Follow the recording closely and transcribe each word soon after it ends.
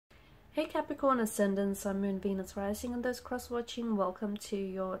Hey Capricorn, Ascendant, Sun, Moon, Venus, Rising, and those cross-watching, welcome to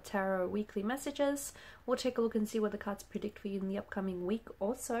your Tarot weekly messages. We'll take a look and see what the cards predict for you in the upcoming week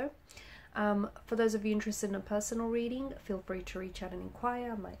or so. For those of you interested in a personal reading, feel free to reach out and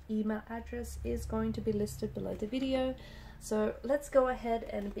inquire. My email address is going to be listed below the video. So let's go ahead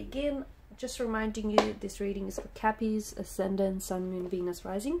and begin. Just reminding you, this reading is for Cappies, Ascendant, Sun, Moon, Venus,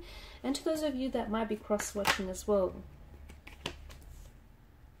 Rising, and to those of you that might be cross-watching as well.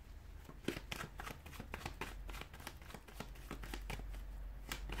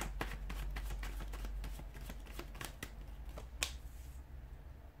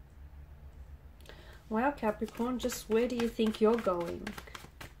 Wow, Capricorn, just where do you think you're going?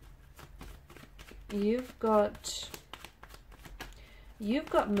 You've got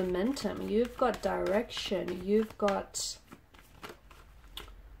momentum, you've got direction, you've got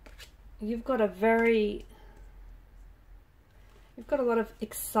a lot of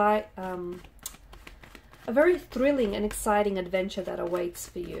a very thrilling and exciting adventure that awaits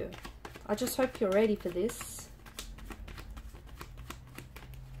for you. I just hope you're ready for this.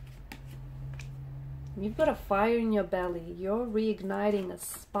 You've got a fire in your belly. You're reigniting a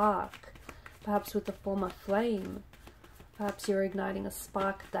spark, perhaps with the form of flame. Perhaps you're igniting a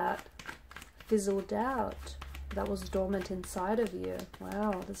spark that fizzled out, that was dormant inside of you.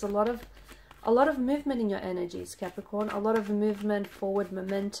 Wow, there's a lot of movement in your energies, Capricorn. A lot of movement, forward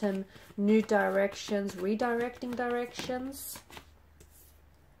momentum, new directions, redirecting directions.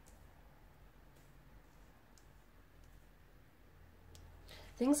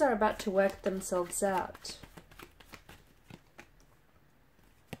 Things are about to work themselves out.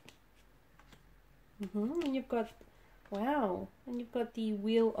 And you've got, wow, and you've got the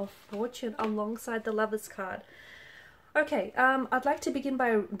Wheel of Fortune alongside the Lover's card. Okay, I'd like to begin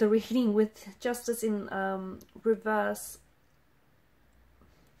by the reading with Justice in reverse.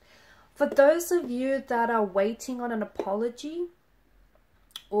 For those of you that are waiting on an apology,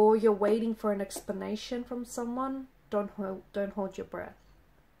 or you're waiting for an explanation from someone, don't hold your breath.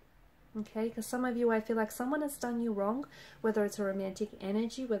 Okay, because some of you, I feel like someone has done you wrong, whether it's a romantic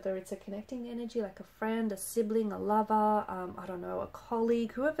energy, whether it's a connecting energy, like a friend, a sibling, a lover, I don't know, a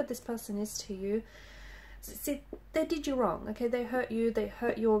colleague, whoever this person is to you. See, they did you wrong, okay? They hurt you, they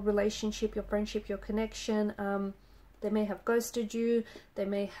hurt your relationship, your friendship, your connection. They may have ghosted you, they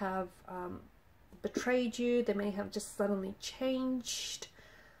may have betrayed you, they may have just suddenly changed.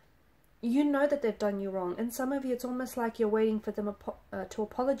 You know that they've done you wrong, and some of you, it's almost like you're waiting for them to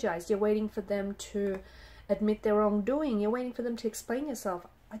apologize. You're waiting for them to admit their wrongdoing. You're waiting for them to explain yourself.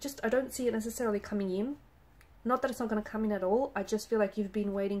 I don't see it necessarily coming in. Not that it's not going to come in at all. I just feel like you've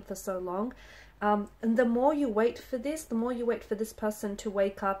been waiting for so long. And the more you wait for this, the more you wait for this person to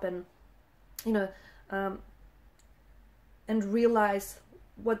wake up and, you know, and realize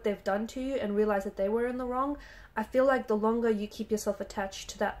what they've done to you and realize that they were in the wrong. I feel like the longer you keep yourself attached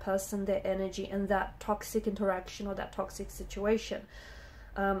to that person, their energy, and that toxic interaction or that toxic situation.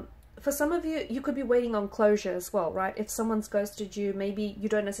 For some of you, you could be waiting on closure as well, right? If someone's ghosted you, maybe you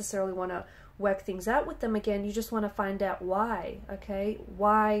don't necessarily want to work things out with them again. You just want to find out why, okay?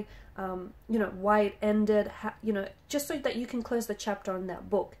 Why, you know, why it ended, you know, just so that you can close the chapter on that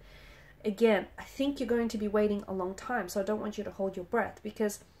book. Again, I think you're going to be waiting a long time, so I don't want you to hold your breath,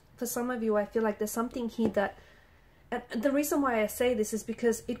 because for some of you, I feel like there's something here that, and the reason why I say this is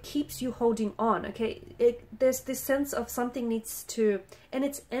because it keeps you holding on, okay? There's this sense of something needs to, and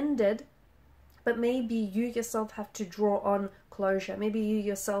it's ended, but maybe you yourself have to draw on closure. Maybe you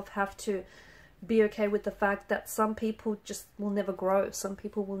yourself have to be okay with the fact that some people just will never grow. Some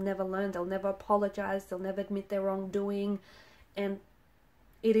people will never learn. They'll never apologize. They'll never admit their wrongdoing. And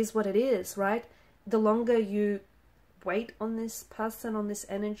it is what it is, right? The longer you wait on this person, on this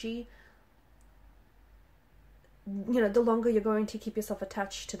energy, you know, the longer you're going to keep yourself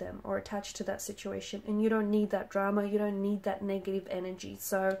attached to them or attached to that situation. And you don't need that drama. You don't need that negative energy.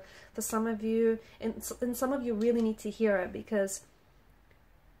 So for some of you, and some of you really need to hear it, because,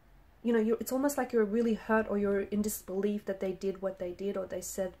 you know, it's almost like you're really hurt, or you're in disbelief that they did what they did, or they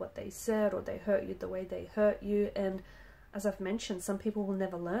said what they said, or they hurt you the way they hurt you. And as I've mentioned, some people will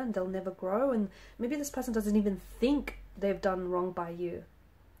never learn. They'll never grow. And maybe this person doesn't even think they've done wrong by you.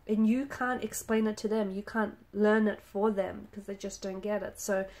 And you can't explain it to them. You can't learn it for them, because they just don't get it.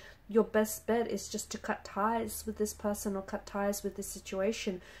 So your best bet is just to cut ties with this person, or cut ties with this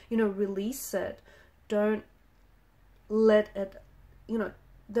situation. You know, release it. Don't let it, you know,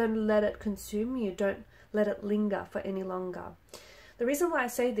 don't let it consume you. Don't let it linger for any longer. The reason why I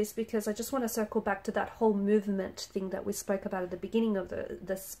say this, because I just want to circle back to that whole movement thing that we spoke about at the beginning of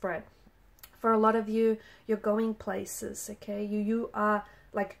the spread. For a lot of you, you're going places, okay? You are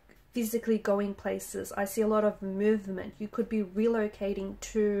like physically going places. I see a lot of movement. You could be relocating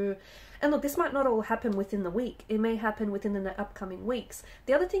to, and look, this might not all happen within the week. It may happen within the upcoming weeks.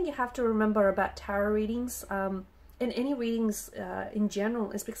 The other thing you have to remember about tarot readings, and any readings in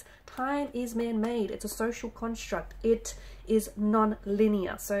general, is because time is man-made. It's a social construct. It is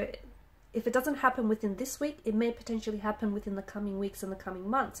non-linear. So if it doesn't happen within this week, it may potentially happen within the coming weeks and the coming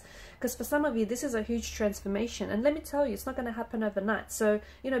months. Because for some of you, this is a huge transformation. And let me tell you, it's not going to happen overnight. So,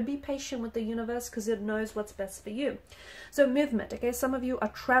 you know, be patient with the universe because it knows what's best for you. So movement, okay? Some of you are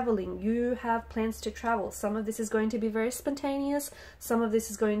traveling. You have plans to travel. Some of this is going to be very spontaneous. Some of this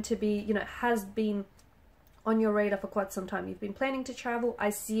is going to be, you know, has been on your radar for quite some time. You've been planning to travel. I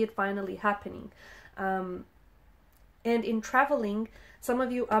see it finally happening. And in traveling, some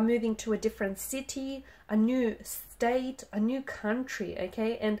of you are moving to a different city, a new state, a new country,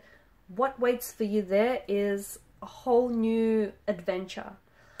 okay? And what waits for you there is a whole new adventure,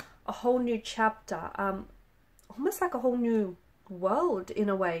 a whole new chapter, almost like a whole new world in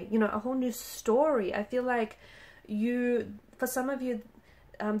a way, you know, a whole new story. I feel like for some of you,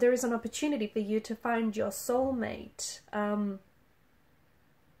 there is an opportunity for you to find your soulmate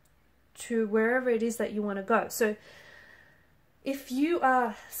to wherever it is that you want to go. So if you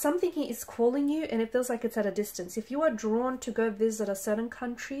are, something is calling you and it feels like it's at a distance. If you are drawn to go visit a certain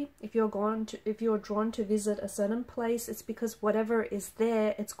country, if you're drawn to visit a certain place, it's because whatever is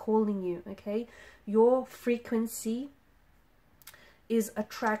there, it's calling you, okay? Your frequency is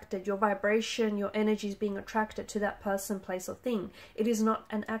attracted, your vibration, your energy is being attracted to that person, place, or thing. It is not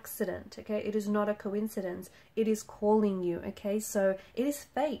an accident, okay? It is not a coincidence. It is calling you, okay? So it is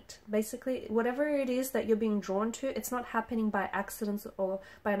fate. Basically, whatever it is that you're being drawn to, it's not happening by accidents or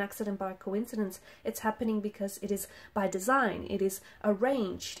by an accident, by coincidence. It's happening because it is by design. It is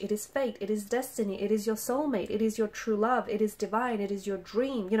arranged. It is fate. It is destiny. It is your soulmate. It is your true love. It is divine. It is your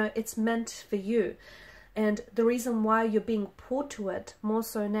dream. You know, it's meant for you. And the reason why you're being pulled to it more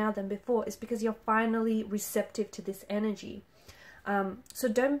so now than before is because you're finally receptive to this energy. So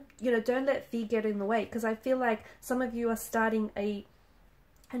don't let fear get in the way, because I feel like some of you are starting a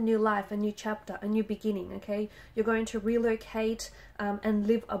new life, a new chapter, a new beginning, okay? You're going to relocate and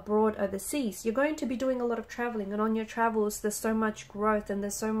live abroad overseas. You're going to be doing a lot of traveling, and on your travels there's so much growth and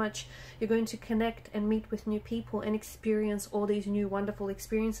there's so much, you're going to connect and meet with new people and experience all these new wonderful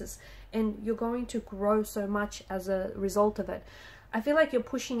experiences, and you're going to grow so much as a result of it. I feel like you're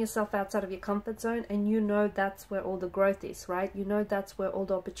pushing yourself outside of your comfort zone, and you know that's where all the growth is, right? You know that's where all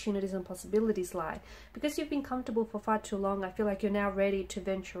the opportunities and possibilities lie. Because you've been comfortable for far too long, I feel like you're now ready to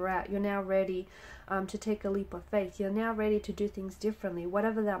venture out. You're now ready to take a leap of faith. You're now ready to do things differently,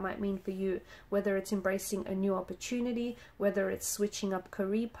 whatever that might mean for you, whether it's embracing a new opportunity, whether it's switching up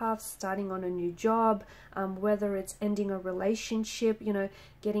career paths, starting on a new job, whether it's ending a relationship, you know,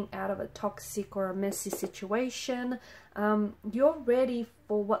 getting out of a toxic or a messy situation. You're ready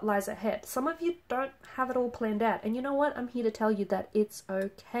for what lies ahead. Some of you don't have it all planned out, and you know what? I'm here to tell you that it's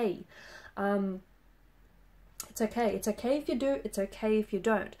okay. It's okay. It's okay if you do. It's okay if you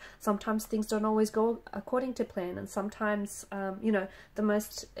don't. Sometimes things don't always go according to plan, and sometimes, you know, the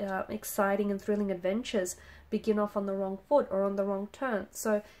most exciting and thrilling adventures begin off on the wrong foot or on the wrong turn.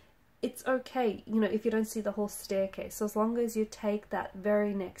 So it's okay, you know, if you don't see the whole staircase. So as long as you take that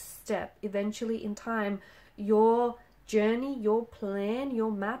very next step, eventually in time, your journey, your plan,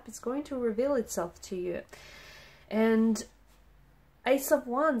 your map is going to reveal itself to you. And Ace of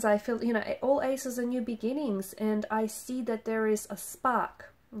Wands, I feel, you know, all aces are new beginnings, and I see that there is a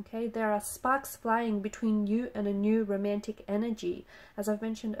spark, okay? There are sparks flying between you and a new romantic energy. As I've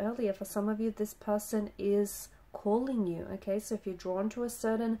mentioned earlier, for some of you, this person is calling you, okay? So if you're drawn to a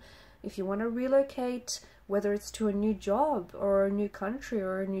certain, if you want to relocate, whether it's to a new job or a new country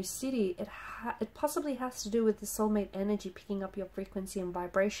or a new city, it possibly has to do with the soulmate energy picking up your frequency and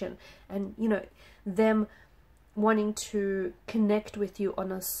vibration, and, you know, them wanting to connect with you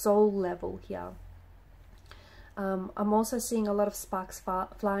on a soul level here. I'm also seeing a lot of sparks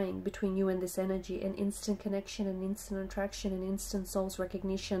flying between you and this energy, and instant connection and instant attraction and instant soul's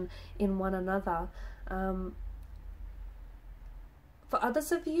recognition in one another. For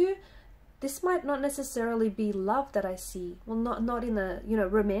others of you, this might not necessarily be love that I see. Well, not in a, you know,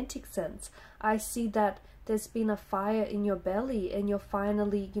 romantic sense. I see that there's been a fire in your belly and you're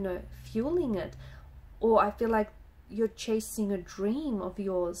finally, you know, fueling it. Or I feel like you're chasing a dream of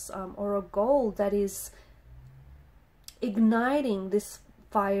yours, or a goal that is igniting this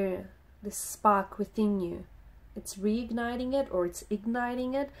fire, this spark within you. It's reigniting it, or it's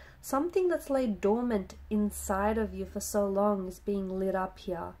igniting it. Something that's laid dormant inside of you for so long is being lit up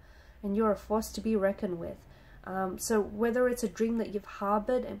here. And you're a force to be reckoned with. So whether it's a dream that you've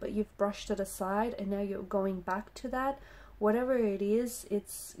harbored but you've brushed it aside and now you're going back to that, whatever it is,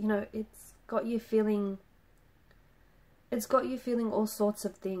 it's, you know, it's got you feeling all sorts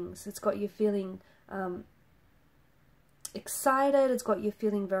of things. It's got you feeling excited, it's got you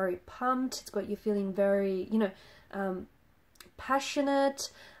feeling very pumped, it's got you feeling very, you know,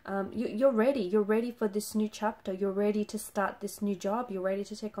 passionate. You're ready for this new chapter. You're ready to start this new job. You're ready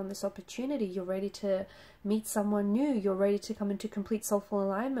to take on this opportunity. You're ready to meet someone new. You're ready to come into complete soulful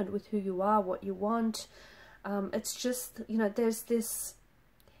alignment with who you are, what you want. It's just, you know, there's this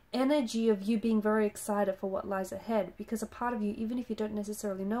energy of you being very excited for what lies ahead, because a part of you, even if you don't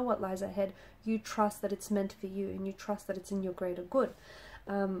necessarily know what lies ahead, you trust that it's meant for you and you trust that it's in your greater good.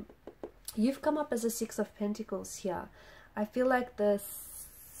 You've come up as a Six of Pentacles here. I feel like the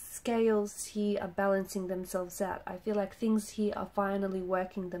scales here are balancing themselves out. I feel like things here are finally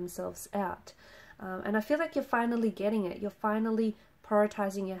working themselves out. And I feel like you're finally getting it. You're finally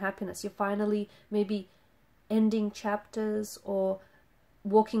prioritizing your happiness. You're finally maybe ending chapters or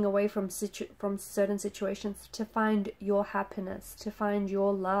walking away from certain situations to find your happiness, to find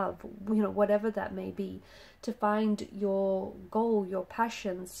your love, you know, whatever that may be, to find your goal, your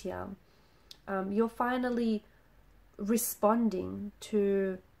passions here. You're finally responding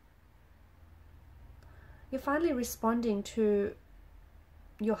to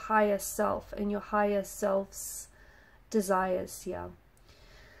your higher self and your higher self's desires here.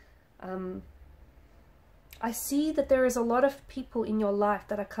 I see that there is a lot of people in your life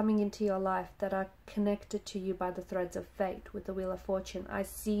that are coming into your life that are connected to you by the threads of fate with the Wheel of Fortune. I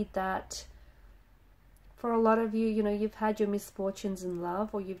see that for a lot of you, you know, you've had your misfortunes in love,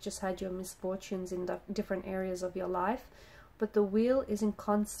 or you've just had your misfortunes in the different areas of your life, but the wheel is in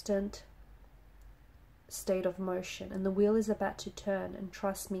constant state of motion, and the wheel is about to turn, and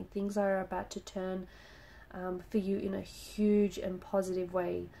trust me, things are about to turn for you in a huge and positive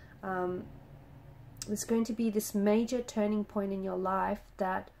way. There's going to be this major turning point in your life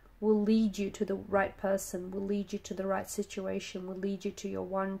that will lead you to the right person, will lead you to the right situation, will lead you to your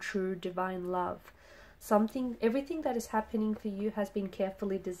one true divine love. Everything that is happening for you has been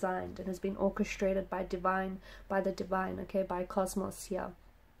carefully designed and has been orchestrated by the divine, okay, by cosmos here.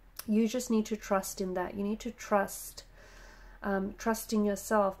 You just need to trust in that. You need to trust in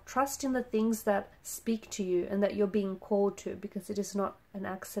yourself, trust in the things that speak to you and that you're being called to, because it is not an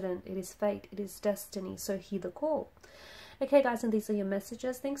accident, it is fate, it is destiny, so heed the call. Okay guys, and these are your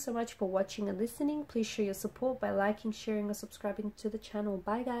messages. Thanks so much for watching and listening. Please show your support by liking, sharing or subscribing to the channel.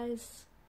 Bye guys.